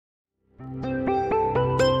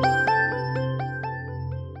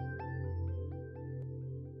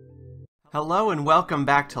Hello and welcome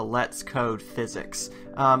back to Let's Code Physics.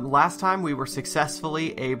 Last time we were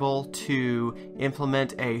successfully able to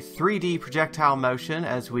implement a 3D projectile motion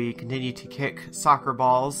as we continue to kick soccer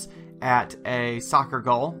balls at a soccer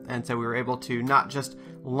goal. And so we were able to not just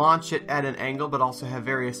launch it at an angle, but also have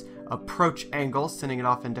various approach angles, sending it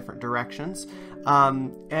off in different directions.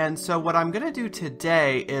 And so what I'm going to do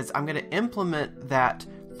today is I'm going to implement that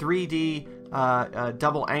 3D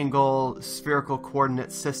double angle spherical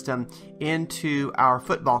coordinate system into our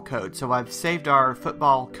football code. So I've saved our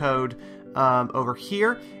football code over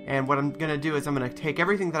here, and what I'm going to do is I'm going to take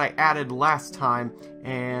everything that I added last time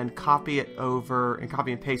and copy it over and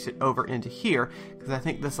copy and paste it over into here, because I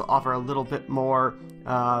think this will offer a little bit more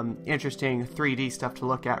interesting 3D stuff to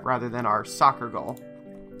look at rather than our soccer goal.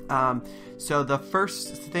 So the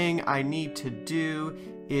first thing I need to do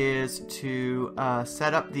is to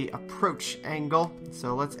set up the approach angle.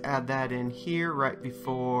 So let's add that in here right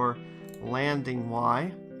before landing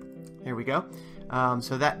Y. There we go.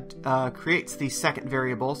 So that creates the second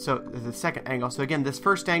variable, so the second angle. So again, this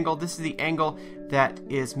first angle, this is the angle that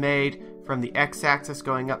is made from the x-axis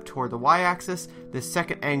going up toward the y-axis. The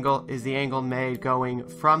second angle is the angle made going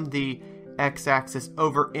from the x-axis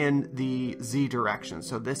over in the z direction.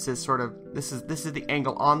 So this is sort of this is the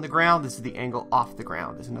angle on the ground. This is the angle off the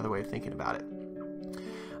ground. Is another way of thinking about it.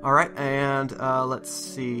 All right, and let's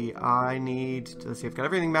see. Let's see. I've got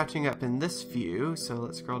everything matching up in this view. So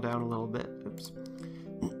let's scroll down a little bit. Oops.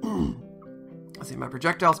 Let's see. My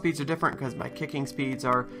projectile speeds are different because my kicking speeds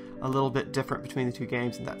are a little bit different between the two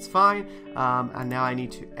games, and that's fine. And now I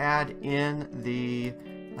need to add in the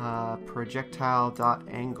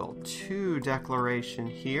projectile.angle2 declaration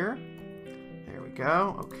here. There we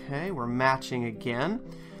go. Okay, we're matching again.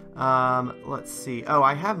 Let's see. Oh,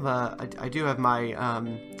 I do have my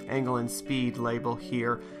angle and speed label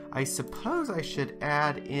here. I suppose I should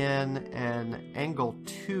add in an angle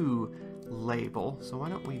 2 label. So why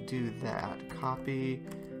don't we do that? Copy,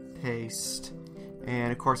 paste,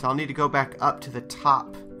 and of course I'll need to go back up to the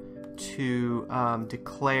top to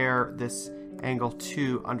declare this angle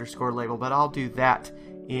 2 underscore label, but I'll do that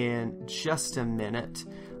in just a minute.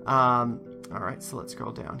 Alright, so let's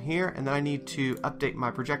scroll down here, and then I need to update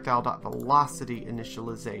my projectile.velocity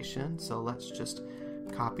initialization. So let's just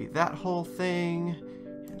copy that whole thing,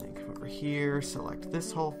 and then come over here, select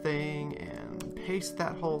this whole thing, and paste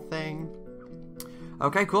that whole thing.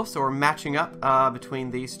 Okay, cool, so we're matching up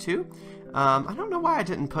between these two. I don't know why I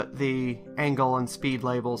didn't put the angle and speed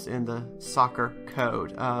labels in the soccer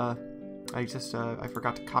code. I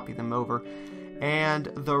forgot to copy them over. And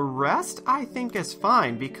the rest I think is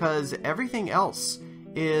fine because everything else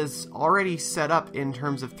is already set up in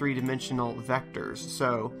terms of three-dimensional vectors.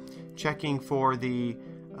 So checking for the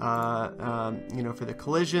for the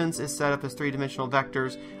collisions is set up as three-dimensional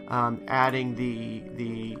vectors. Adding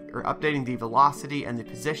or updating the velocity and the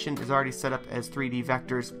position is already set up as 3D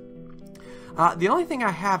vectors. The only thing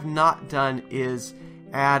I have not done is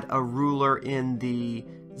add a ruler in the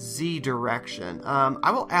Z direction. I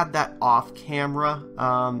will add that off camera,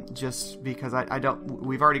 just because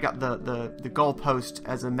we've already got the goalpost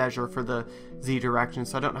as a measure for the Z direction,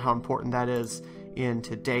 so I don't know how important that is in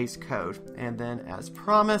today's code. And then as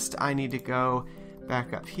promised, I need to go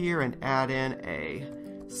back up here and add in a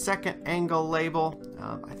second angle label.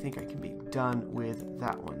 I think I can be done with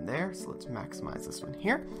that one there, so let's maximize this one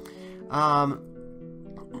here.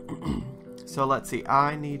 So let's see,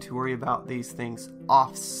 I need to worry about these things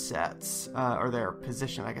offsets, or their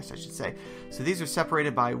position, I guess I should say. So these are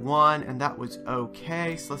separated by 1, and that was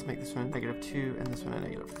okay. So let's make this one a -2 and this one a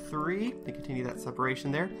 -3 to continue that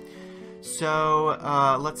separation there. So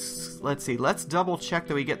let's see, let's double check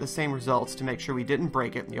that we get the same results to make sure we didn't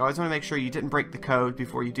break it. You always want to make sure you didn't break the code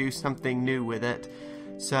before you do something new with it.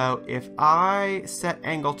 So if I set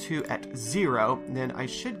angle 2 at 0, then I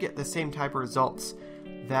should get the same type of results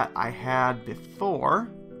that I had before.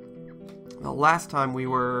 The last time we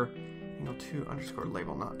were angle 2 underscore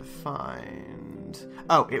label not defined.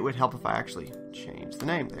 Oh, it would help if I actually change the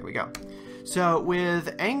name. There we go. So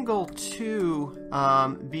with angle 2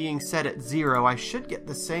 being set at 0, I should get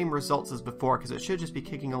the same results as before because it should just be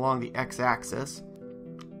kicking along the x-axis.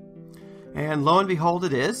 And lo and behold,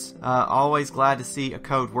 it is. Always glad to see a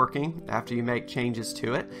code working after you make changes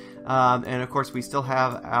to it. And of course, we still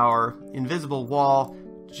have our invisible wall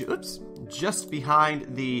just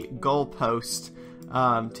behind the goalpost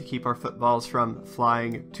to keep our footballs from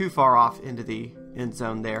flying too far off into the end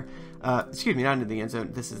zone there. Excuse me, not into the end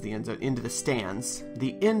zone. This is the end zone. Into the stands.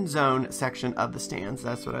 The end zone section of the stands.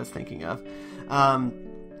 That's what I was thinking of.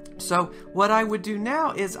 So what I would do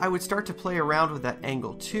now is I would start to play around with that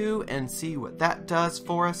angle 2 and see what that does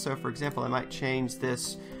for us. So for example, I might change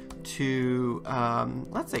this to,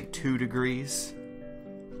 let's say 2 degrees.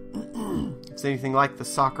 If it's anything like the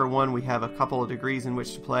soccer one, we have a couple of degrees in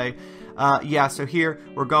which to play. Yeah, so here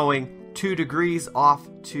we're going 2 degrees off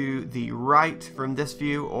to the right from this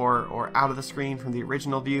view, or out of the screen from the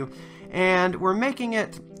original view. And we're making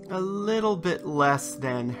it a little bit less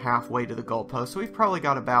than halfway to the goalpost. So we've probably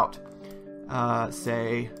got about,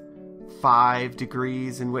 say, 5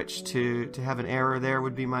 degrees in which to have an error there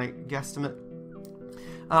would be my guesstimate.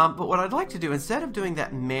 But what I'd like to do, instead of doing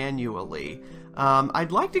that manually,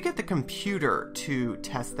 I'd like to get the computer to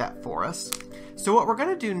test that for us. So what we're going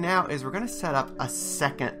to do now is we're going to set up a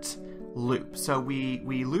second loop. So we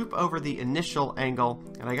loop over the initial angle,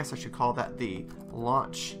 and I guess I should call that the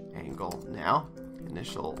launch angle now.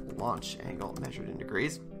 Initial launch angle measured in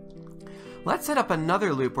degrees. Let's set up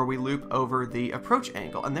another loop where we loop over the approach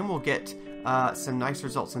angle, and then we'll get some nice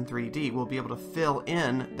results in 3D. We'll be able to fill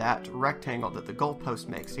in that rectangle that the goalpost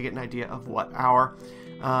makes to get an idea of what our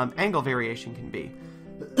angle variation can be.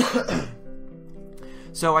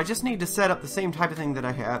 So I just need to set up the same type of thing that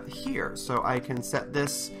I have here. So I can set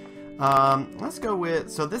this, let's go with,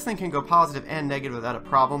 so this thing can go positive and negative without a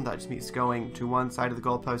problem. That just means going to one side of the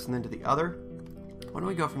goalpost and then to the other. Why don't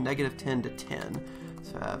we go from negative 10 to 10?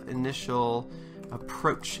 So I have initial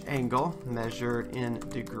approach angle measured in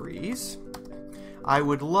degrees. I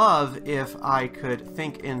would love if I could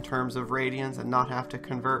think in terms of radians and not have to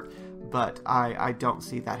convert, but I don't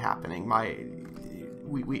see that happening.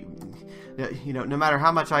 You know, no matter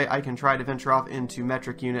how much I can try to venture off into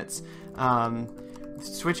metric units,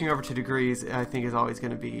 switching over to degrees I think is always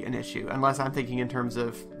going to be an issue, unless I'm thinking in terms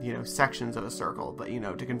of, you know, sections of a circle. But, you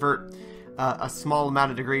know, to convert a small amount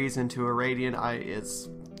of degrees into a radian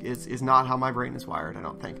is not how my brain is wired, I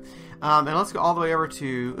don't think. And let's go all the way over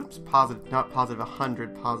to, oops, positive, not positive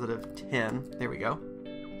 100, positive 10. There we go.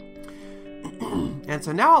 And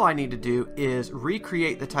so now all I need to do is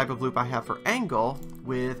recreate the type of loop I have for angle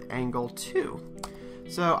with angle 2.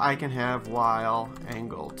 So I can have while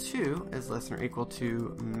angle 2 is less than or equal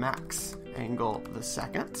to max angle the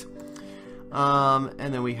second.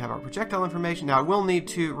 And then we have our projectile information. Now I will need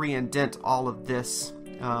to re-indent all of this.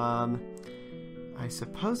 I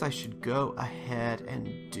suppose I should go ahead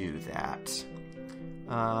and do that.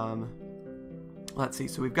 Let's see,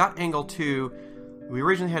 so we've got angle 2. We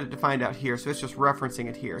originally had it defined out here, so it's just referencing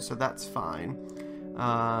it here, so that's fine.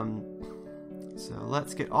 So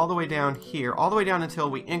let's get all the way down here, all the way down until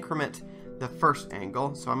we increment the first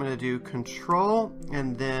angle. So I'm going to do control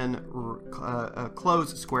and then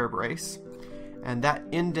close square brace. And that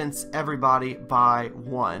indents everybody by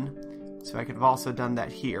 1. So I could have also done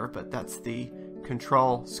that here, but that's the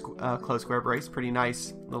control close square brace. Pretty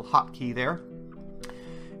nice little hotkey there.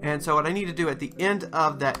 And so what I need to do at the end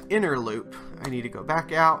of that inner loop, I need to go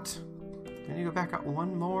back out. I need to go back out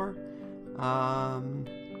one more.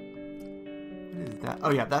 What is that?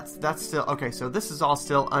 Oh yeah, that's still okay. So this is all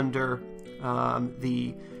still under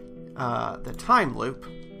the time loop.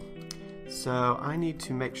 So I need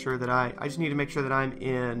to make sure that I just need to make sure that I'm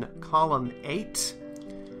in column 8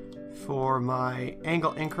 for my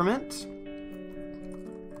angle increment.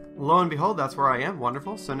 Lo and behold, that's where I am.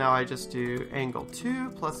 Wonderful. So now I just do angle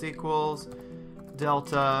 2 plus equals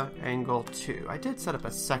delta angle 2. I did set up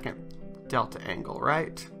a second delta angle,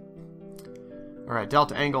 right? All right,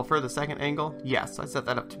 delta angle for the second angle. Yes, I set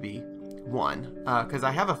that up to be 1 because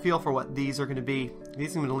I have a feel for what these are going to be.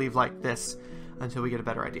 These I'm going to leave like this until we get a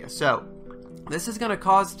better idea. So this is going to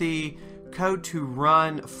cause the code to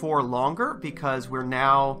run for longer because we're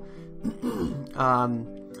now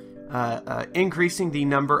increasing the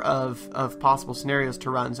number of possible scenarios to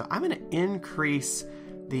run. So I'm going to increase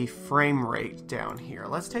the frame rate down here.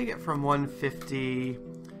 Let's take it from 150.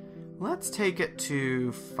 Let's take it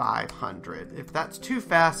to 500. If that's too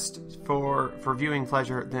fast for viewing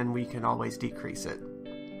pleasure, then we can always decrease it.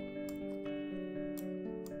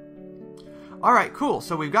 All right, cool.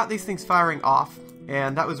 So we've got these things firing off,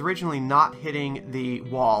 and that was originally not hitting the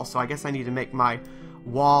wall. So I guess I need to make my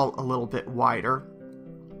wall a little bit wider.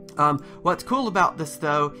 What's cool about this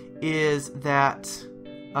though is that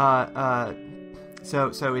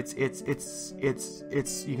so it's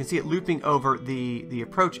you can see it looping over the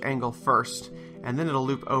approach angle first, and then it'll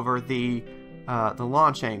loop over the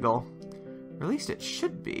launch angle. Or at least it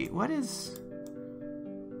should be. What is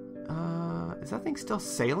that thing still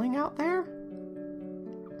sailing out there?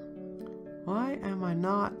 Why am I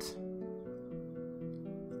not?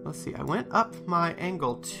 Let's see. I went up my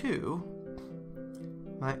angle 2.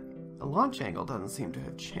 My launch angle doesn't seem to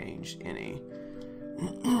have changed any.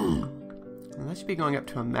 And that should be going up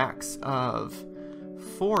to a max of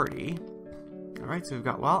 40. Alright, so we've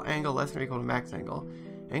got while angle less than or equal to max angle.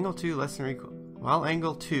 Angle 2 less than or equal... While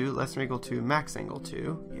angle 2 less than or equal to max angle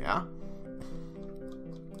 2. Yeah.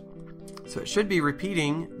 So it should be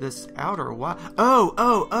repeating this outer while...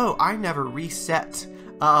 Oh! I never reset...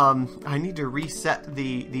 I need to reset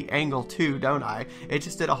the angle 2, don't I? It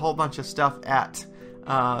just did a whole bunch of stuff at...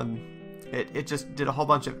 It just did a whole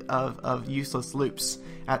bunch of useless loops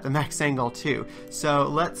at the max angle 2. So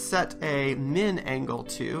let's set a min angle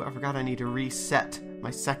 2. I forgot I need to reset my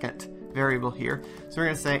second variable here. So we're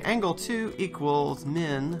going to say angle 2 equals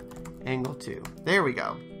min angle 2. There we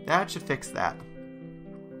go. That should fix that.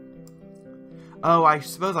 Oh, I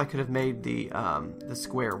suppose I could have made the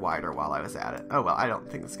square wider while I was at it. Oh, well, I don't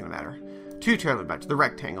think that's going to matter. Too terribly much. The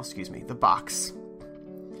rectangle, excuse me. The box.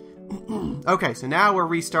 Okay, so now we're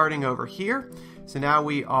restarting over here. So now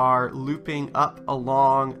we are looping up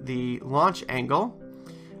along the launch angle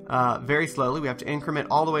very slowly. We have to increment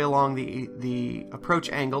all the way along the approach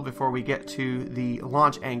angle before we get to the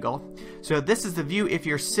launch angle. So this is the view if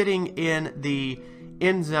you're sitting in the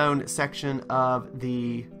end zone section of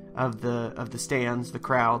the stands, the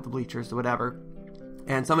crowd, the bleachers, the whatever.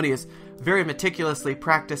 And somebody is very meticulously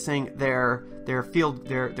practicing their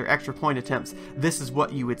extra point attempts. This is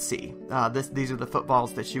what you would see. These are the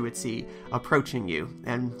footballs that you would see approaching you.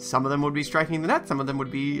 And some of them would be striking the net, some of them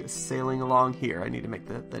would be sailing along here. I need to make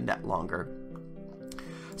the net longer.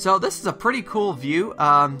 So this is a pretty cool view.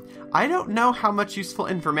 I don't know how much useful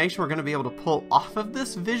information we're going to be able to pull off of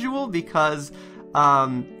this visual because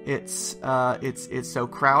it's so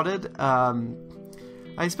crowded.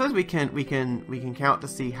 I suppose we can count to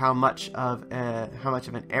see how much of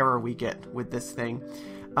an error we get with this thing.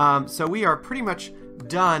 So we are pretty much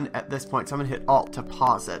done at this point. So I'm gonna hit Alt to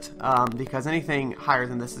pause it because anything higher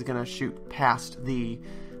than this is gonna shoot past the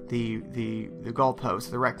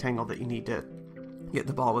goalpost, the rectangle that you need to get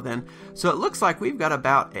the ball within. So it looks like we've got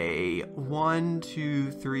about a 1,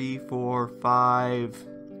 2, 3, 4, 5.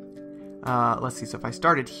 Let's see, so if I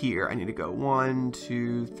started here, I need to go 1,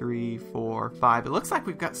 2, 3, 4, 5. It looks like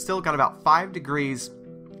we've still got about 5 degrees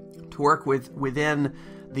to work with within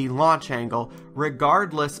the launch angle,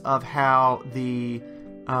 regardless of how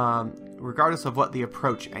regardless of what the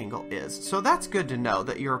approach angle is. So that's good to know,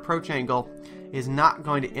 that your approach angle is not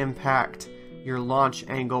going to impact your launch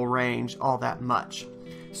angle range all that much.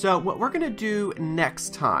 So what we're going to do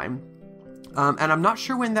next time, and I'm not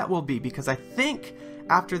sure when that will be, because I think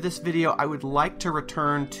after this video, I would like to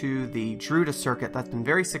return to the Druda circuit. That's been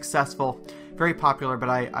very successful, very popular, but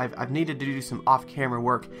I've needed to do some off-camera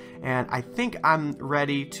work, and I think I'm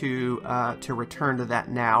ready to return to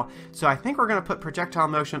that now. So I think we're going to put projectile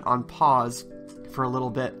motion on pause for a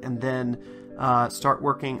little bit, and then start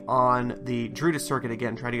working on the Druda circuit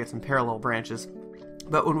again, try to get some parallel branches.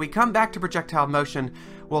 But when we come back to projectile motion,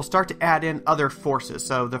 we'll start to add in other forces.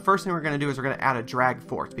 So the first thing we're going to do is we're going to add a drag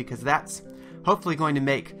force, because that's hopefully going to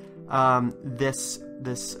make this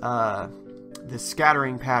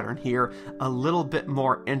scattering pattern here a little bit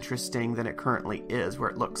more interesting than it currently is, where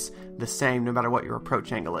it looks the same no matter what your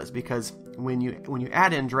approach angle is. Because when you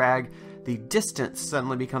add in drag, the distance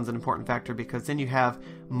suddenly becomes an important factor, because then you have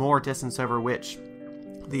more distance over which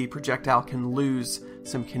the projectile can lose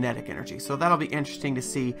some kinetic energy. So that'll be interesting to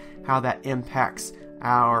see how that impacts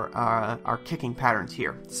our kicking patterns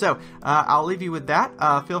here. So I'll leave you with that.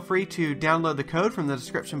 Feel free to download the code from the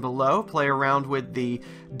description below. Play around with the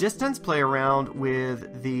distance. Play around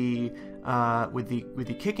with the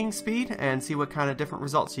kicking speed, and see what kind of different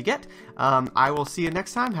results you get. I will see you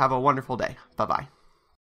next time. Have a wonderful day. Bye bye.